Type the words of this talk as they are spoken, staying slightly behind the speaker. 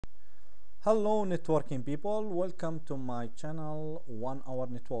Hello, networking people. Welcome to my channel, 1 Hour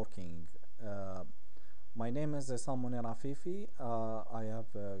Networking. Uh, my name is Salmon Rafifi. I have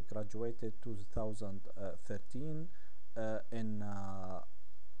graduated 2013 in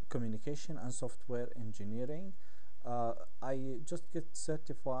communication and software engineering. I just get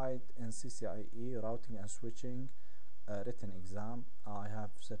certified in CCIE routing and switching written exam. I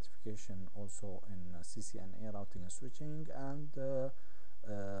have certification also in CCNA routing and switching and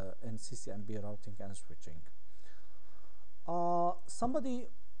in CCNB routing and switching. Somebody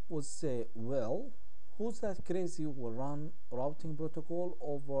would say, well, who's that crazy who will run routing protocol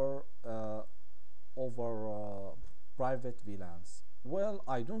over private VLANs? Well,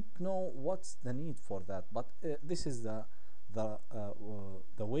 I don't know what's the need for that, but this is the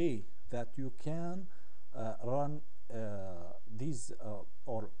way that you can run these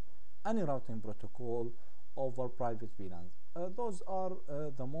or any routing protocol over private VLANs. Those are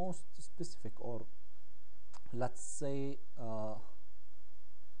the most specific, or let's say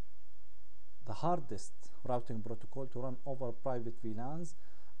the hardest routing protocol to run over private VLANs.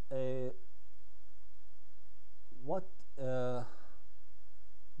 Uh, what uh,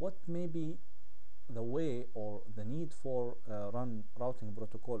 what may be the way or the need for run routing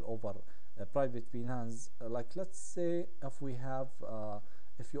protocol over private VLANs? Like, let's say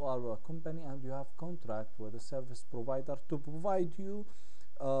if you are a company and you have contract with a service provider to provide you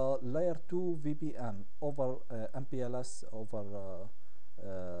layer 2 VPN over MPLS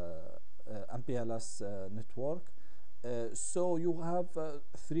MPLS network. So you have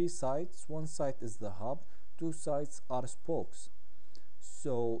three sites. One site is the hub, two sites are spokes.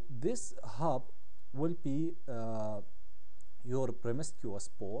 So this hub will be your promiscuous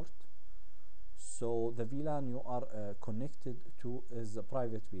port. So the VLAN you are connected to is a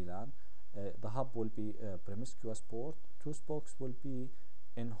private VLAN. The hub will be a promiscuous port. Two spokes will be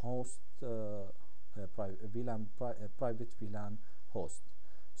in host private VLAN host.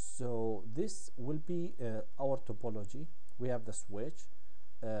 So this will be our topology. We have the switch.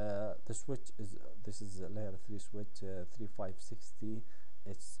 The switch is this is a layer 3 switch 3560.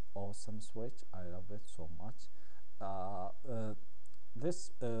 It's awesome switch. I love it so much.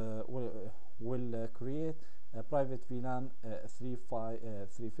 This will create a private VLAN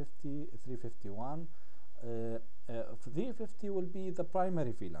 350 351. 350 will be the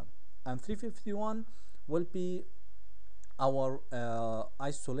primary VLAN, and 351 will be our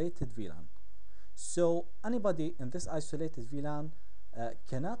isolated VLAN. So anybody in this isolated VLAN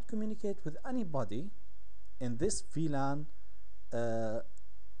cannot communicate with anybody in this VLAN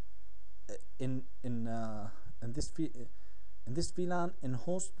in in in this v in this VLAN in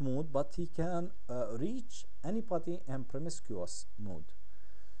host mode, but he can reach anybody in promiscuous mode.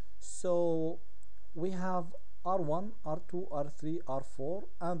 So we have R1, R2, R3, R4,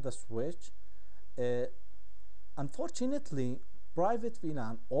 and the switch. Uh, Unfortunately, private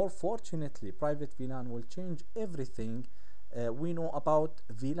VLAN, or fortunately, private VLAN will change everything we know about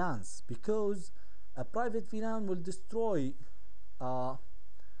VLANs, because a private VLAN will destroy uh,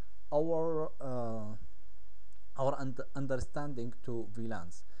 our understanding to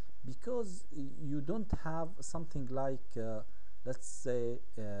VLANs, because you don't have something like let's say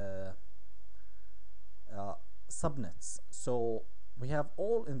subnets. So we have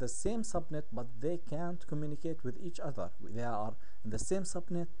all in the same subnet, but they can't communicate with each other. They are in the same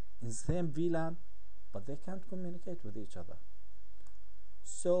subnet, in the same VLAN, but they can't communicate with each other.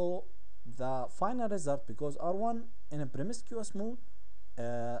 So the final result, because R1 in a promiscuous mode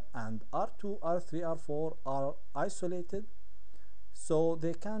and R2, R3, R4 are isolated, so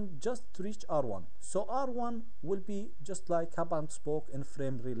they can just reach R1. So R1 will be just like hub and spoke in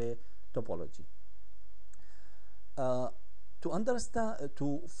frame relay topology.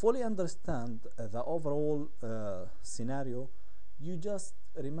 To fully understand the overall scenario, you just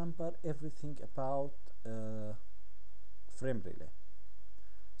remember everything about frame relay.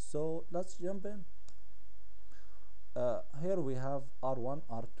 So let's jump in. Here we have R1,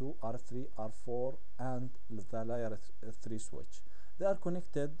 R2, R3, R4, and the layer 3 switch. They are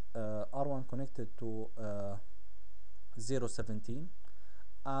connected, R1 connected to 017,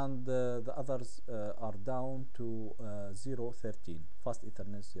 and the others are down to 013, fast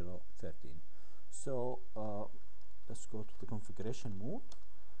Ethernet 013. So let's go to the configuration mode.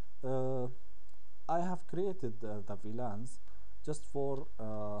 I have created the VLANs just for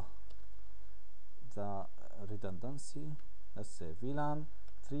the redundancy. Let's say VLAN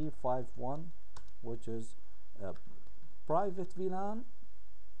 351, which is private VLAN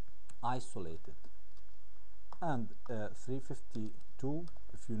isolated, and 352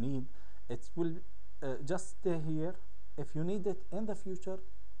 if you need. It will just stay here. If you need it in the future,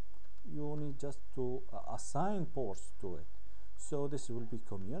 you need just to assign ports to it. So this will be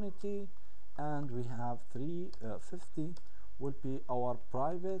community, and we have 350 will be our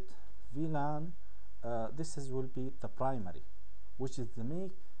private VLAN. This is will be the primary, which is the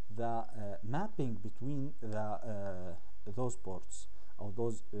make the mapping between the those ports or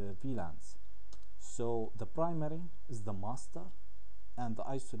those VLANs. So the primary is the master, and the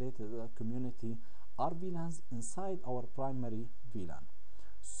isolated community are VLANs inside our primary VLAN.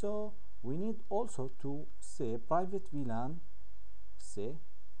 So we need also to say private VLAN, say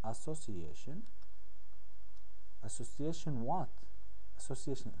association, association what?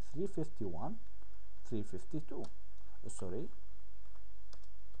 Association 351, 352. Sorry.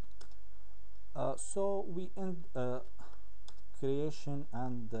 So we end creation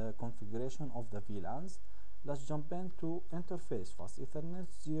and configuration of the VLANs. Let's jump into interface fast Ethernet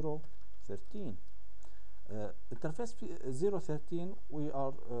 013. Interface 013, we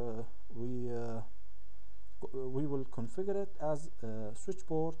will configure it as switch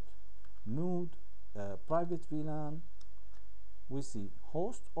port, node, private VLAN. We see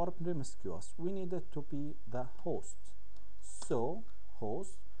host or promiscuous. We need it to be the host. So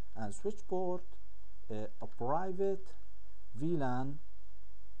host and switch port, a private VLAN.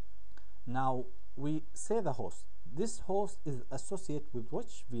 Now we say the host. This host is associated with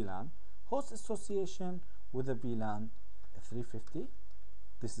which VLAN? Host association with the VLAN 350.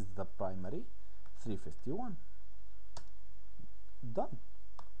 This is the primary 351. Done.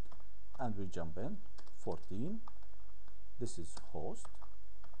 And we jump in 14. This is host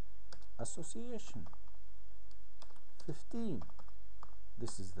association 15.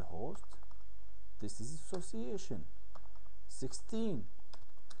 This is the host. This is association 16.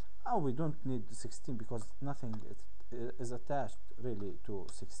 Oh, we don't need 16 because nothing is attached really to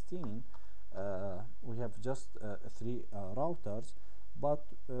 16. We have just 3 routers, but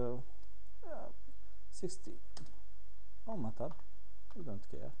 16 no matter, we don't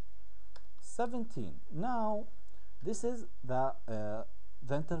care. 17. Now this is the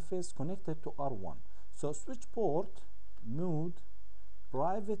interface connected to R1. So switch port, node,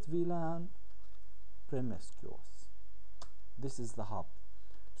 private VLAN, promiscuous. This is the hub.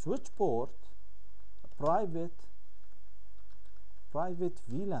 Switch port, private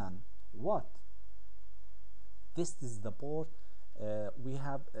VLAN. What? This is the port. We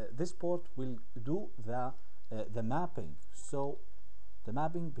have this port will do the mapping. So the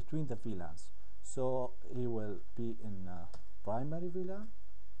mapping between the VLANs. So he will be in primary VLAN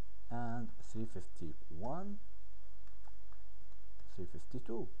and 351,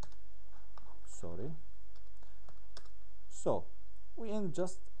 352. Sorry. So we in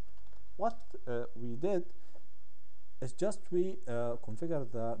just what we did is just we configure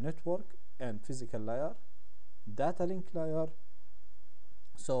the network and physical layer, data link layer.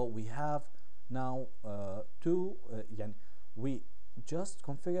 So we have now two we just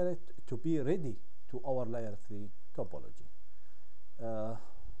configure it to be ready to our layer 3 topology.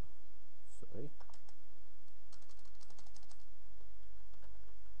 Sorry.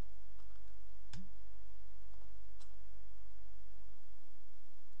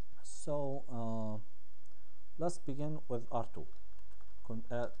 So let's begin with R2.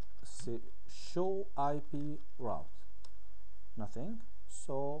 Show IP route. Nothing.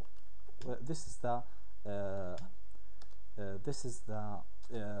 So this is the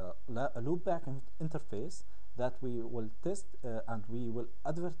loopback interface that we will test and we will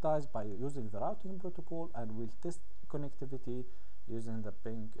advertise by using the routing protocol, and we'll test connectivity using the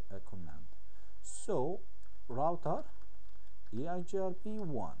ping command. So router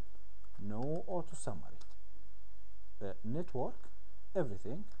EIGRP1, no auto summary, network,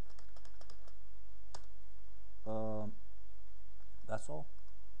 everything. That's all.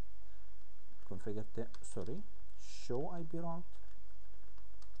 Configure sorry, show IP route,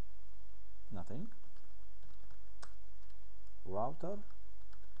 nothing. Router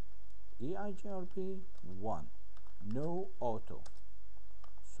EIGRP1, no auto,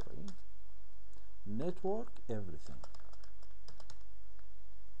 sorry. Network, everything.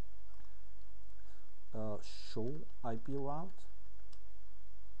 Show IP route,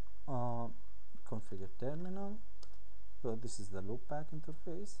 configure terminal. So this is the loopback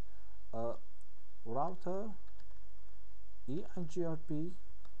interface. Router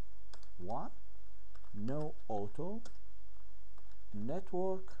EIGRP1, no auto,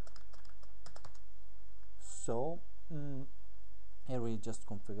 network. So here we just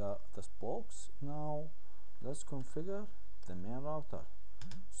configure the spokes. Now let's configure the main router.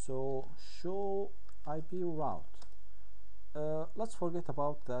 So show IP route. Let's forget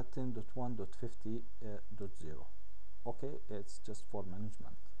about that 10.1.50.0. Okay, it's just for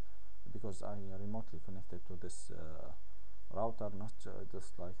management. because I remotely connected to this router, not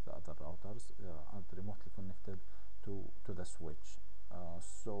just like the other routers, and remotely connected to the switch.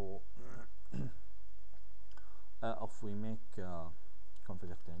 So if we make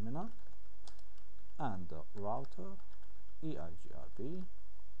configure terminal and router EIGRP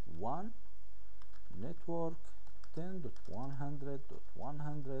 1 network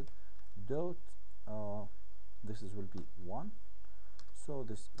 10.100.100 dot this is will be 1, so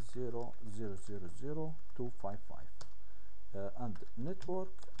this 0.0.0.0.255 and network,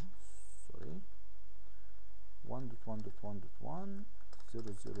 sorry, 1.1.1.1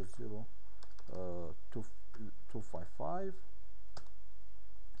 0.0.0.255.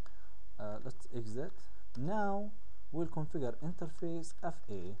 Let's exit. Now we'll configure interface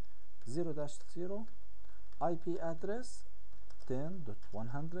FA 0-0 IP address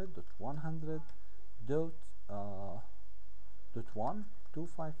 10.100.100 dot 1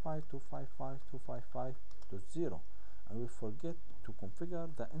 255.255.255.0, and we forget to configure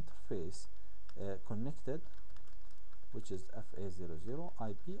the interface connected, which is FA00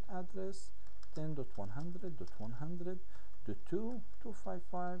 IP address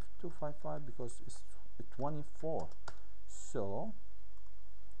 10.100.100.255.255 because it's 24. So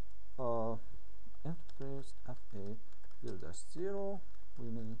interface FA 0-0,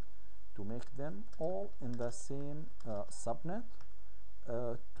 we need to make them all in the same subnet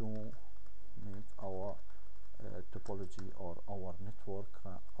to make our topology or our network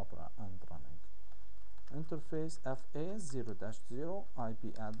up and running. Interface FA 0-0 IP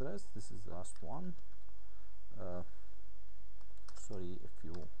address, this is the last one. Sorry if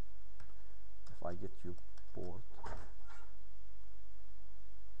I get you bored.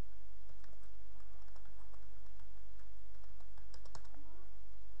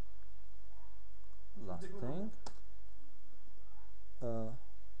 Last thing,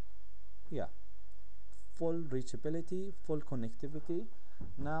 yeah, full reachability, full connectivity.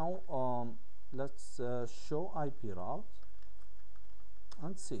 Now let's show IP route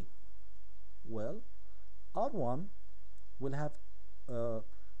and see. Well, R1 will have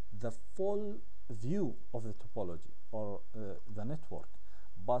the full view of the topology or the network,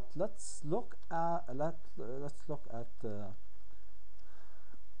 but let's look at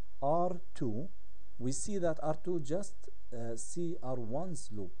R2. We see that R2 just see R1's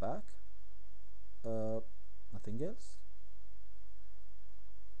loopback, nothing else.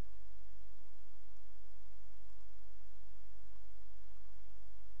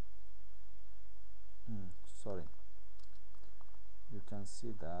 Sorry, you can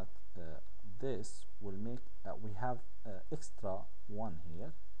see that this will make we have extra one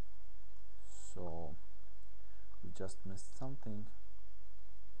here, so we just missed something.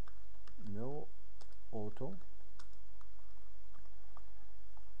 No auto,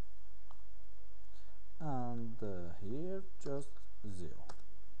 and here just 0.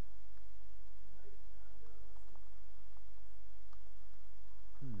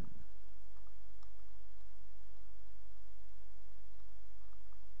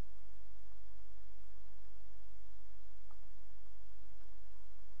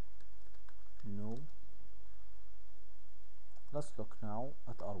 No. Let's look now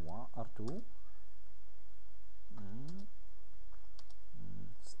at R1, R2.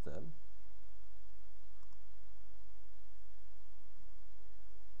 Still.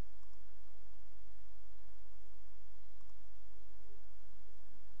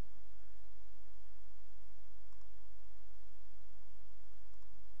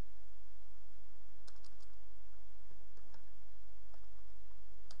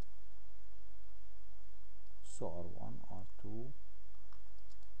 So R1, R2,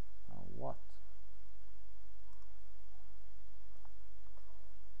 what?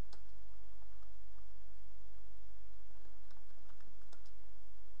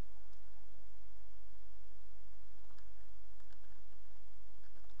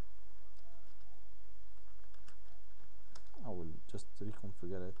 I will just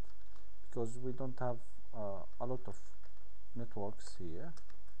reconfigure it because we don't have a lot of networks here.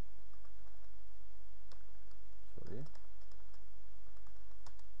 Sorry.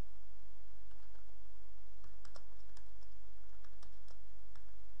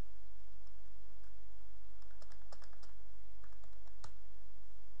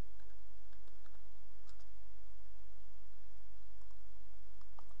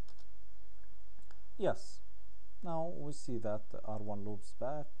 Yes, now we see that R1 loops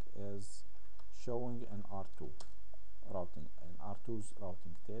back is showing in R2 routing, in R2's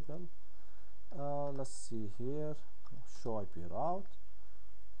routing table. Let's see here, show IP route,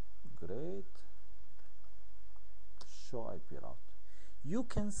 great, show IP route. You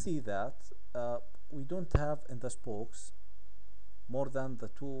can see that we don't have in the spokes more than the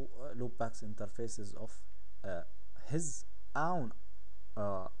two loopbacks interfaces of uh, his own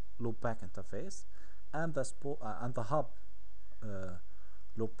uh, loopback interface and the hub uh,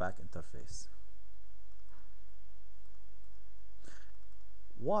 loopback interface.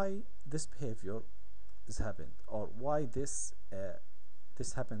 Why this behavior is happened, or why this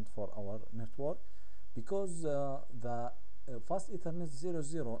happened for our network? Because the fast Ethernet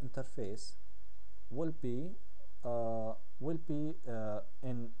 00 interface will be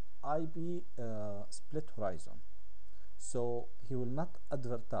in IP split horizon, so he will not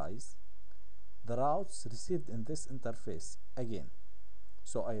advertise the routes received in this interface again.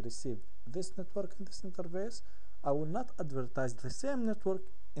 So I received this network in this interface. I will not advertise the same network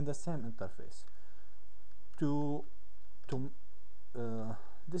in the same interface. To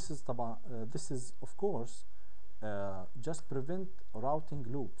this is of course just prevent routing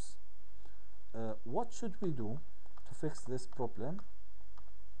loops. What should we do to fix this problem?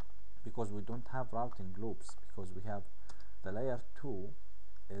 Because we don't have routing loops, because we have the layer 2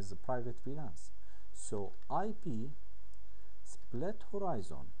 is a private VLANs. So IP split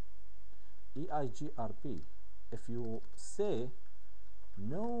horizon EIGRP, if you say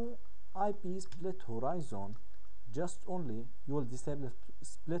no IP split horizon, just only you will disable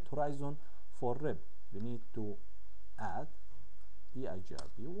split horizon for RIB. You need to add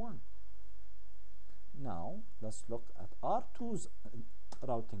EIGRP1. Now let's look at R2's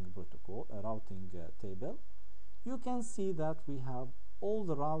routing protocol, routing table. You can see that we have all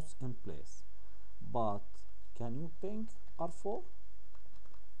the routes in place, but can you ping R4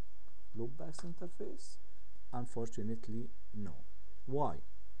 loopbacks interface? Unfortunately, no. Why?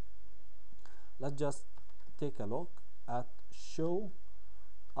 Let's just take a look at show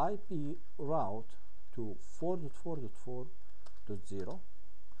IP route to 4.4.4.0.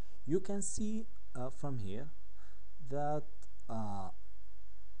 You can see from here that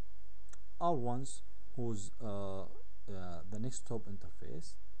R1's who's the next hop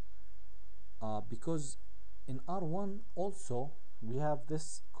interface, because in R1 also we have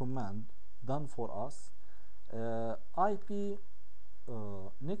this command done for us, IP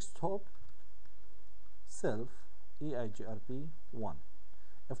next hop self EIGRP1.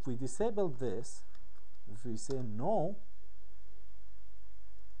 If we disable this, if we say no,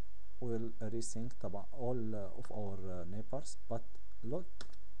 we'll resync all of our neighbors. But look,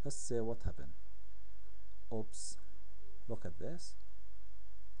 let's see what happened. Oops, look at this.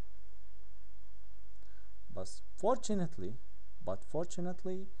 But fortunately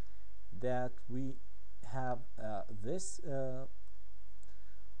that we have this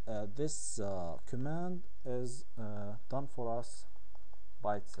command is done for us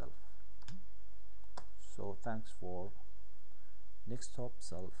by itself. So thanks for next hop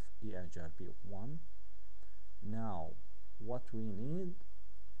self EIGRP1. Now what we need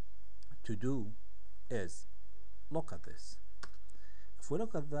to do is look at this. If we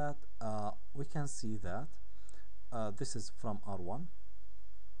look at that, we can see that this is from R1.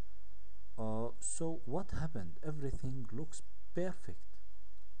 So what happened? Everything looks perfect.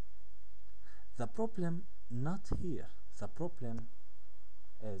 The problem not here. The problem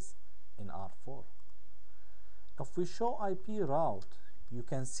is in R4. If we show IP route, you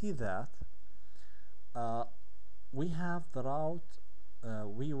can see that we have the route,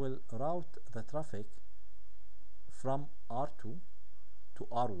 we will route the traffic from R2 to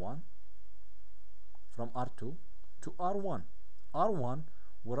R1, from R2 to R1. R1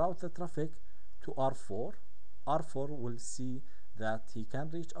 will route the traffic to R4. R4 will see that he can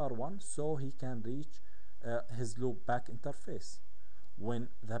reach R1, so he can reach his loopback interface. When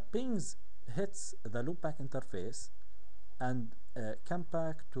the pings hits the loopback interface and come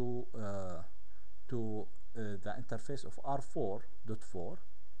back to the interface of R4.4,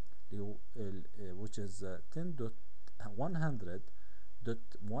 which is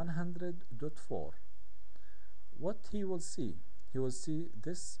 10.100.100.4, what he will see? He will see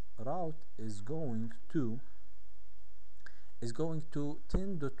this route is going to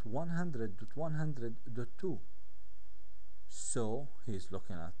 10.100.100.2. So he's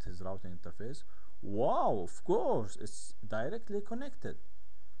looking at his routing interface. Wow, of course, it's directly connected.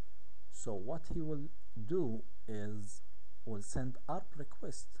 So what he will do is will send ARP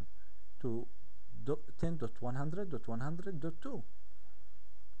request to 10.100.100.2,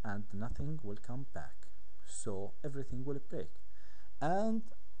 and nothing will come back. So everything will break. And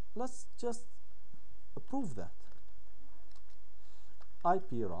let's just prove that.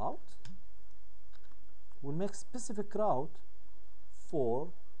 IP route will make specific route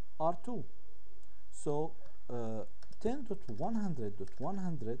for R2. So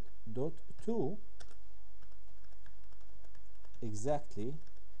 10.100.100.2 exactly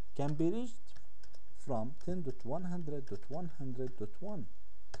can be reached from 10.100.100.1.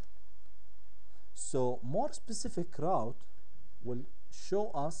 So more specific route will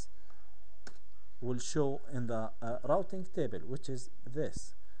show us will show in the routing table, which is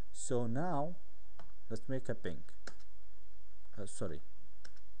this. So now let's make a ping, sorry,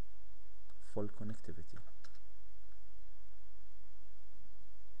 full connectivity.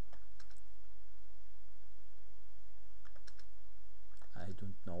 I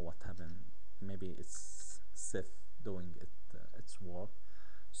don't know what happened. Maybe it's Sif doing its work.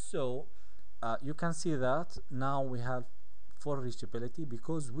 So you can see that now we have full reachability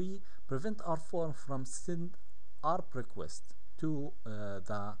because we prevent R4 from send ARP request to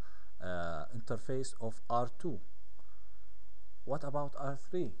the interface of R2. What about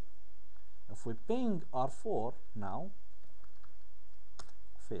R3? If we ping R4 now,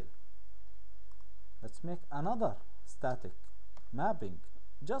 fail. Let's make another static mapping,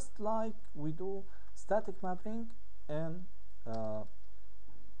 just like we do static mapping in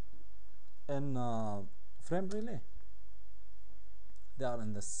frame relay. They are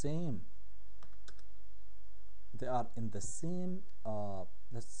in the same. They are in the same.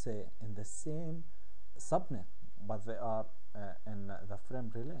 Let's say in the same subnet, but they are in the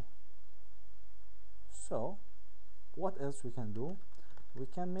frame relay. So, what else we can do? We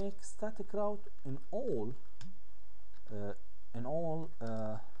can make static route in all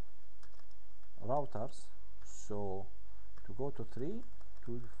routers. So to go to 3,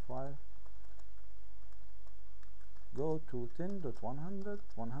 to 5, go to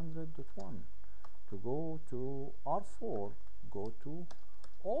 10.100.100.1. To go to R4, go to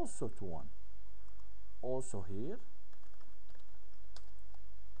also to 1. Also here,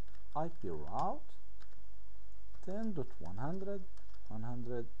 IP route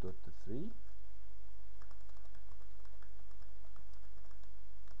 10.100.100.3.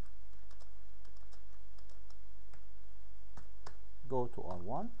 Go to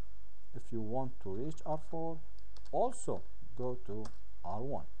R1. If you want to reach R4, also go to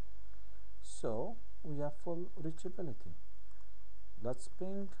R1. So we have full reachability. Let's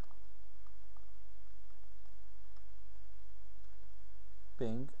ping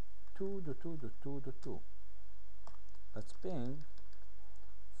 2.2.2.2. Let's ping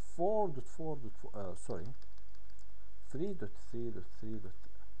 4.4. Sorry, 3.3.3.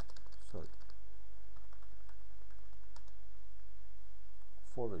 Sorry,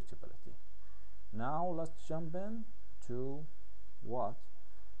 full reachability. Now let's jump in to what?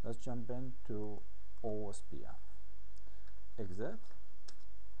 Let's jump into OSPF. Exit.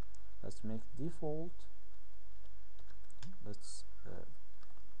 Let's make default. Let's get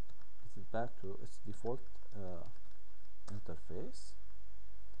it back to its default interface,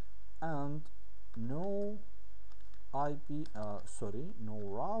 and no IP. Sorry, no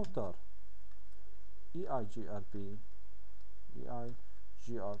router. EIGRP.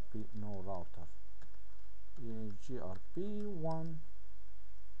 No router. EIGRP1.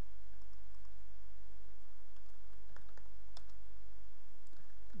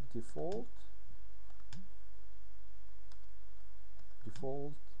 Default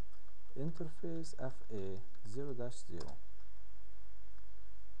interface FA 0-0.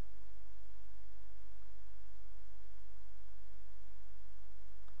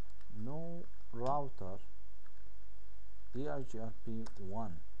 No router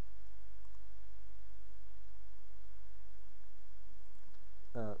EIGRP1.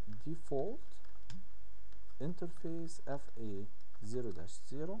 Default interface FA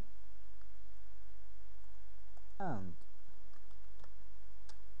 0-0 and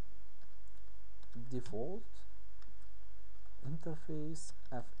default interface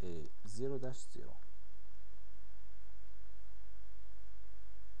FA 0-0.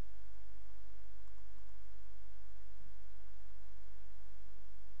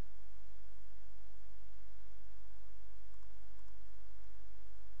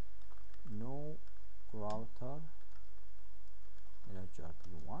 No router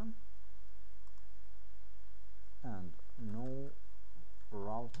EIGRP1 and no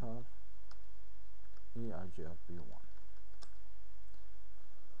router EIGRP1.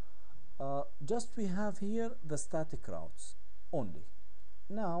 Just we have here the static routes only.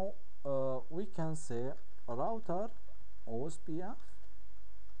 Now we can say router OSPF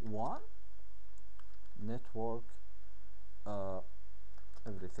 1 network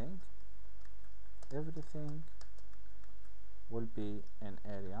everything will be in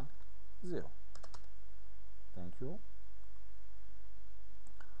area 0. Thank you.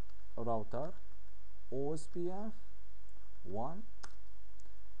 Router OSPF 1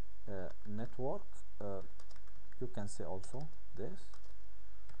 network, you can say also this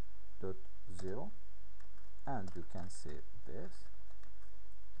dot 0, and you can say this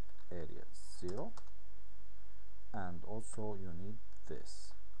area 0, and also you need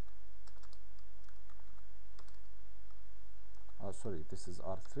this, sorry, this is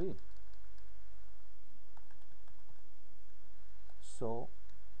R3. So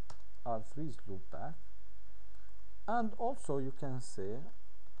R3 is loop back, and also you can say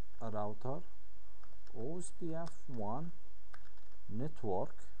a router OSPF1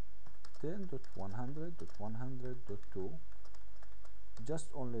 network 10.100.100.2,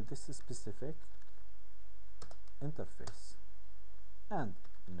 just only this specific interface, and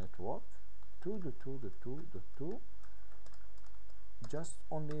network 2.2.2.2, just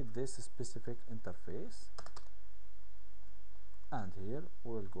only this specific interface. And here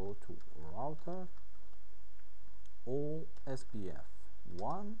we'll go to router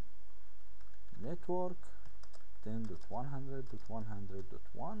OSPF1 network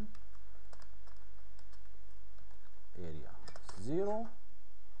 10.100.100.1 area 0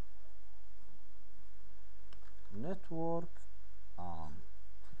 network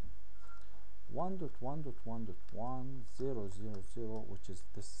 1.1.1.1.0.0.0, which is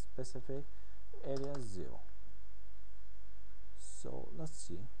this specific area 0. So let's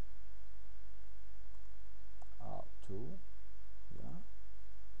see, 2, yeah,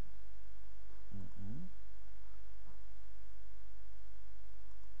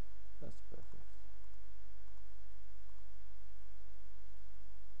 that's perfect.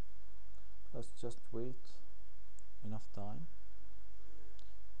 Let's just wait enough time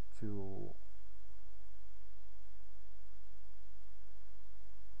to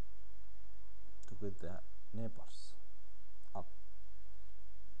get the neighbors up.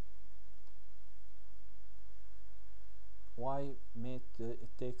 Why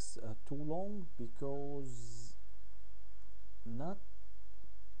it takes too long? Because not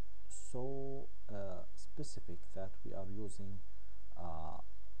so specific that we are using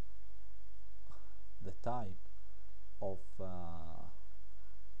the type of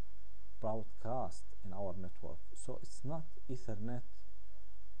broadcast in our network, so it's not Ethernet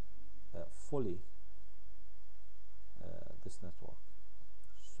fully, this network.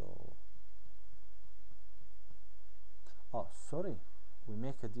 So sorry, we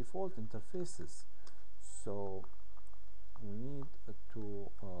make a default interfaces, so we need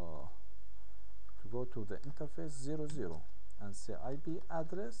to go to the interface 00 and say IP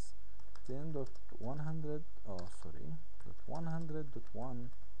address 10.100, sorry, .100.1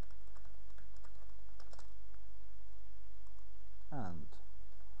 and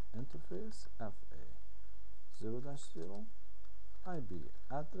interface FA 0-0 IP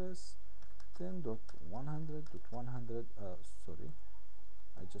address 10.100.100, sorry,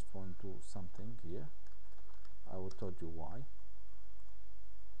 I just want to do something here. I will tell you why.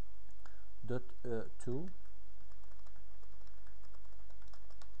 Dot 2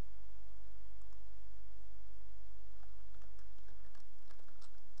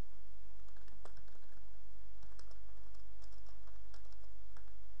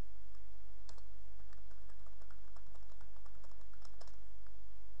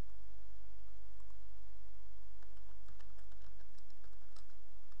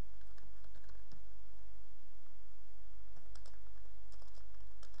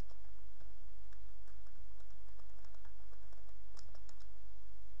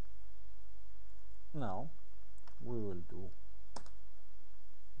 now we will do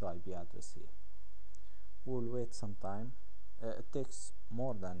the IP address here. We'll wait some time. It takes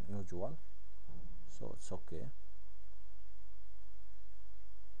more than usual, so it's okay.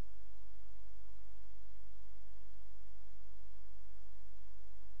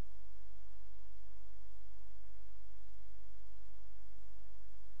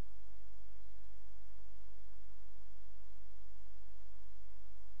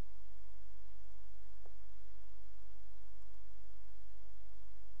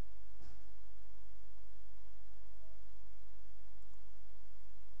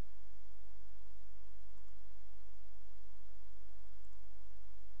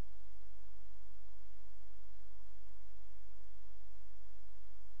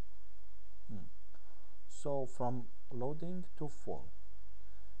 So from loading to full.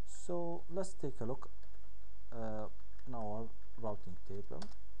 So let's take a look in our routing table.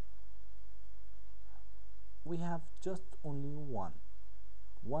 We have just only one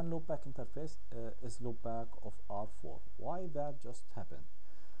loopback interface, is loopback of R4. Why that just happened?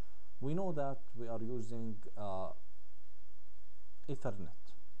 We know that we are using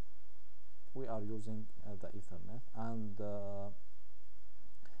Ethernet, we are using the Ethernet, and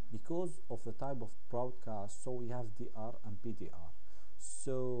because of the type of broadcast, so we have DR and PDR.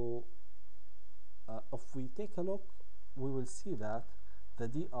 So if we take a look, we will see that the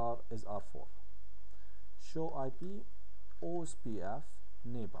DR is R4. Show IP OSPF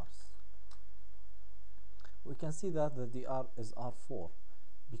neighbors. We can see that the DR is R4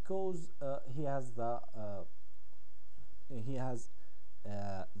 because he has the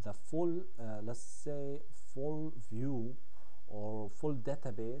full, let's say, full view or full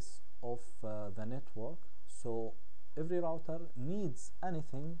database of the network. So every router needs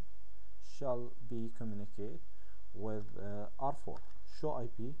anything shall be communicate with R4. Show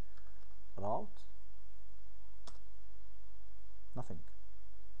IP route, nothing.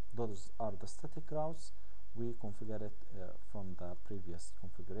 Those are the static routes. We configure it from the previous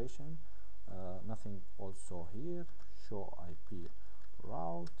configuration. Nothing also here. Show IP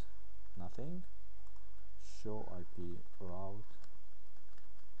route, nothing. Show IP route,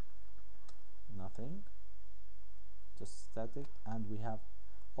 nothing. Just static. And we have,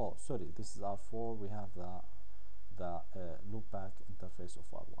 oh sorry, this is R4. We have the loopback interface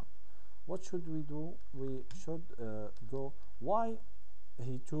of R1. What should we do? We should go, why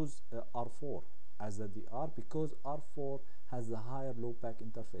he chose R4 as the DR? Because R4 has the higher loopback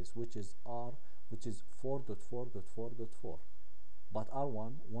interface, which is 4.4.4.4, but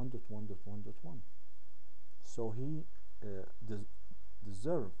R1 1.1.1.1. So he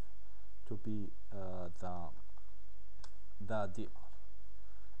deserve to be the DR.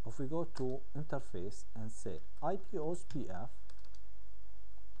 If we go to interface and say IP OSPF,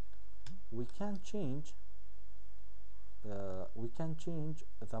 we can change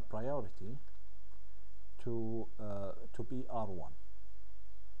the priority to be R1.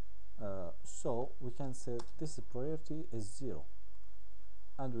 So we can say this priority is 0,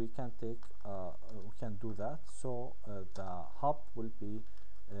 and we can do that. So the hub will be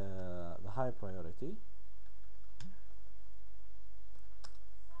the high priority.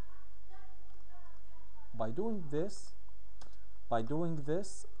 By doing this,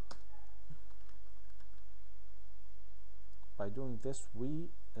 we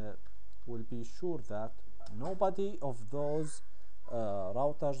will be sure that nobody of those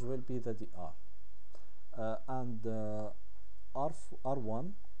routers will be the DR, and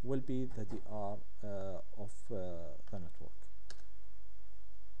R1 will be the DR of the network.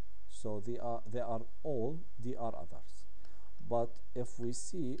 So they are all DR others. But if we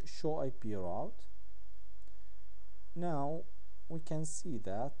see show IP route, now we can see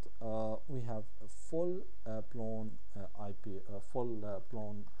that we have a full blown IP, full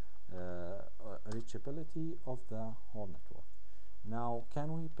blown reachability of the whole network. Now,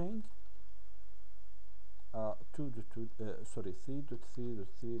 can we ping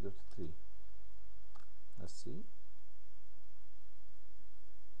 3.3.3.3? Let's see.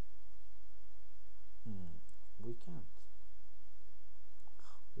 We can't.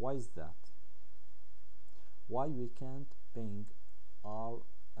 Why is that? Why we can't ping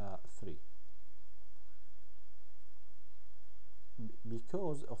R3?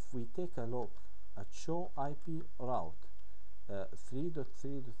 Because if we take a look at show IP route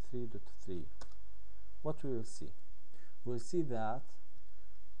 3.3.3.3, what we will see? We'll see that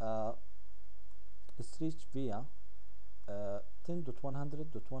it's reached via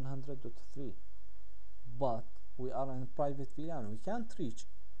 10.100.100.3, but we are in private VLAN. We can't reach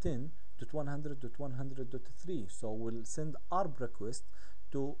 10.100.100.3, so we'll send ARP request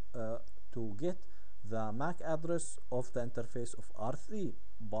to get the MAC address of the interface of R3,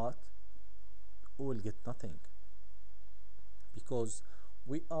 but we will get nothing because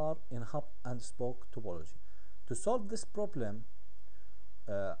we are in hub and spoke topology. To solve this problem,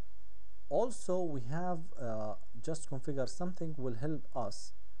 also we have just configure something will help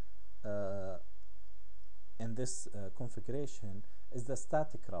us in this configuration is the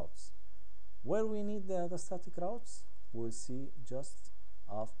static routes. Where we need the static routes, we'll see just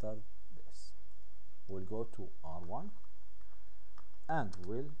after this. We'll go to R1 and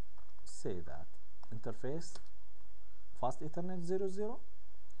we'll say that interface fast Ethernet 00,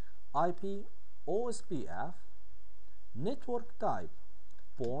 IP OSPF, network type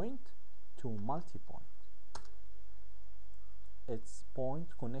point to multipoint. It's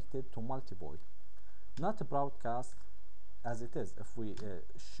point connected to multipoint, not a broadcast as it is. If we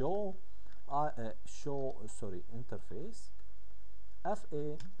show interface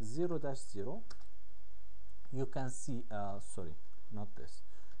FA 0-0, you can see sorry, not this.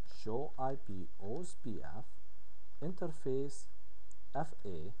 Show IP OSPF interface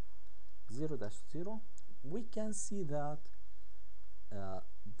FA 0-0. We can see that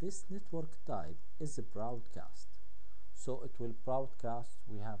this network type is a broadcast, so it will broadcast.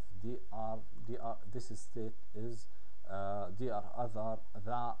 We have dr. This state is dr other.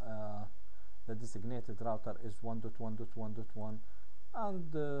 The designated router is 1.1.1.1,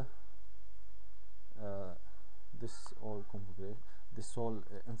 and uh, this all configuration, this all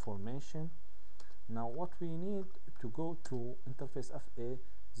information. Now what we need to go to interface FA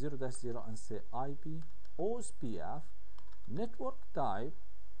 0-0 and say IP OSPF network type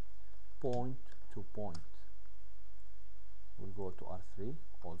point to point. We'll go to R3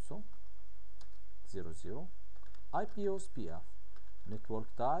 also 00 IP OSPF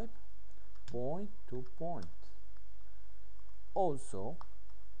network type point to point, also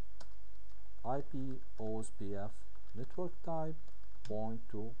IP OSPF network type point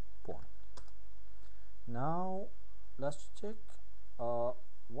to point. Now let's check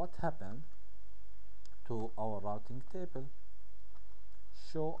what happened to our routing table.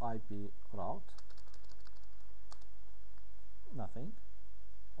 Show IP route, nothing,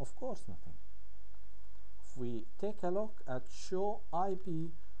 of course nothing. If we take a look at show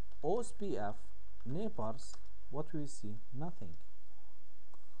IP OSPF neighbors, what we see? Nothing.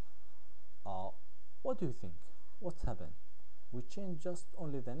 What do you think? What's happened? We changed just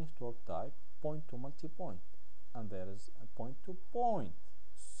only the network type point to multi-point, and there is a point to point,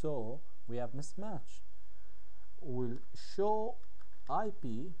 so we have mismatch. We'll show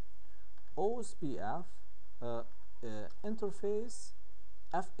IP OSPF interface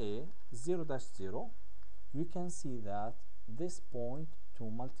FA 0-0. You can see that this point to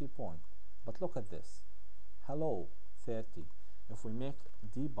multi-point, but look at this, hello 30. If we make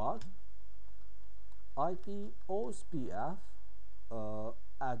debug IP OSPF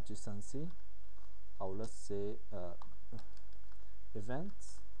adjacency, or let's say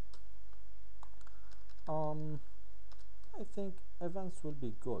events, I think events will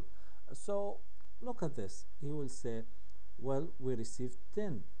be good. So look at this, he will say, well, we received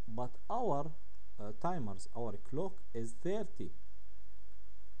 10, but our timers, our clock is 30,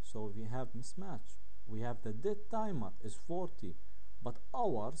 so we have mismatch. We have the dead timer is 40, but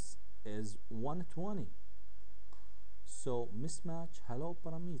ours is 120, so mismatch. Hello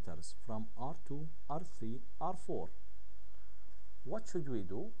parameters from R2, R3, R4. What should we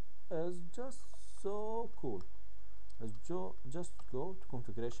do? Is just so cool. Let's just go to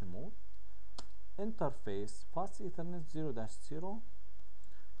configuration mode, interface fast ethernet 0-0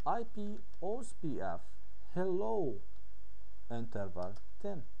 IP OSPF hello interval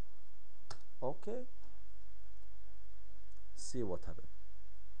 10. Okay, see what happened.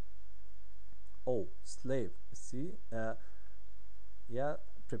 Oh, slave, see, yeah,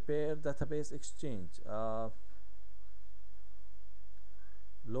 prepare database exchange,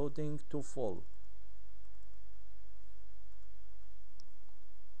 loading to full.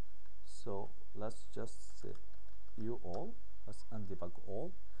 So let's just say you all, let's undebug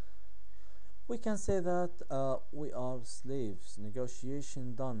all. We can say that we are slaves,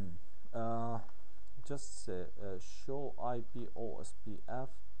 negotiation done. Just say show IP OSPF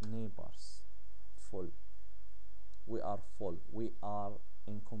neighbors full. We are full. We are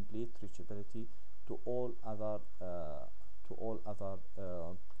in complete reachability to all other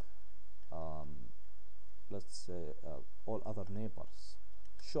let's say all other neighbors.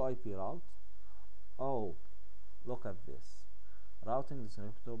 Show IP route. Oh, look at this. Routing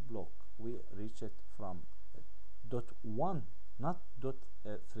descriptor block. We reach it from .1, not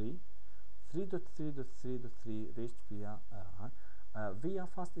 .3. 3.3.3.3 reached via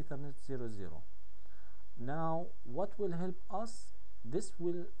fast ethernet 0-0. Now what will help us? This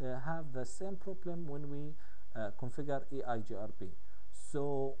will have the same problem when we configure EIGRP.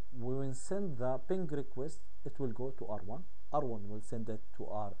 So we will send the ping request, it will go to R1, R1 will send it to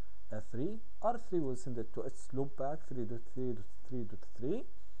R3, R3 will send it to its loopback 3.3.3.3,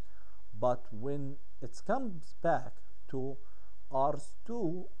 but when it comes back to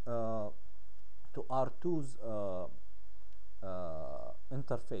R2 to R2's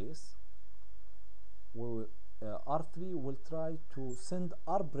interface, R3 will try to send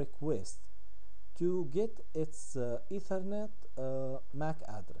ARP request to get its Ethernet MAC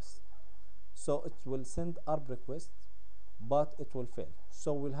address. So it will send ARP request, but it will fail.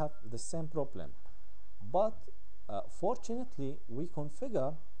 So we'll have the same problem. But fortunately, we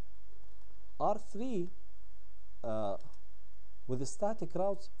configure R3 with the static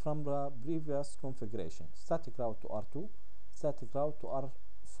routes from the previous configuration. Static route to R2, static route to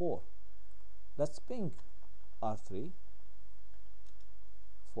R4. Let's ping R3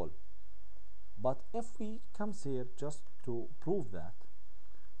 full. But if we come here just to prove that,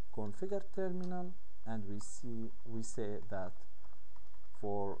 configure terminal, and we say that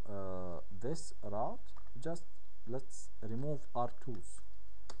for this route, just let's remove R2's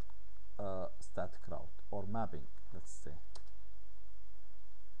static route or mapping, let's say,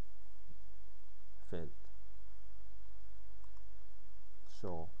 failed.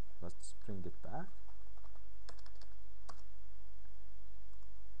 So let's bring it back.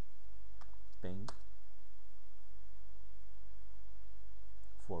 Ping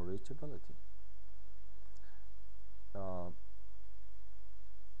for reachability. Uh,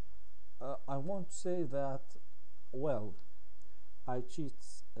 I won't say that, well, I cheat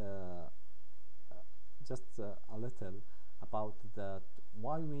just a little about that,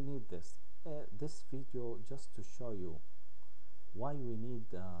 why we need this. This video just to show you why we need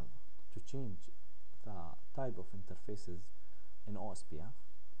to change the type of interfaces in OSPF,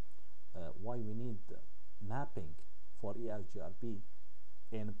 why we need mapping for EIGRP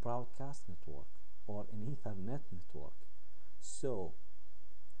in broadcast network or in Ethernet network. So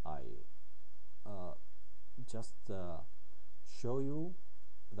I just show you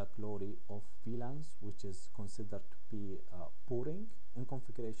the glory of VLANs, which is considered to be boring in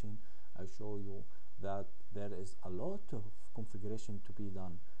configuration. I show you that there is a lot of configuration to be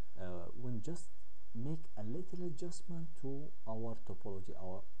done when just make a little adjustment to our topology,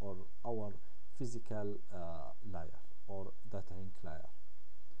 or our physical layer or data link layer.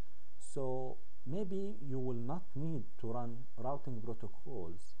 So maybe you will not need to run routing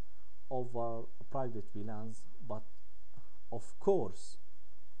protocols over private VLANs, but of course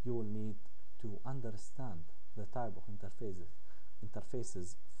you will need to understand the type of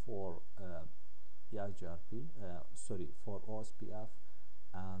interfaces for EIGRP, sorry, for OSPF,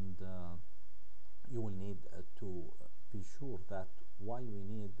 and you will need to be sure that why we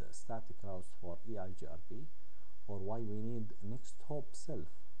need static routes for EIGRP, or why we need next hop self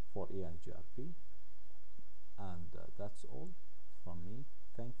for EIGRP. And that's all from me.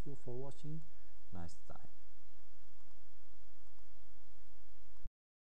 Thank you for watching. Nice time.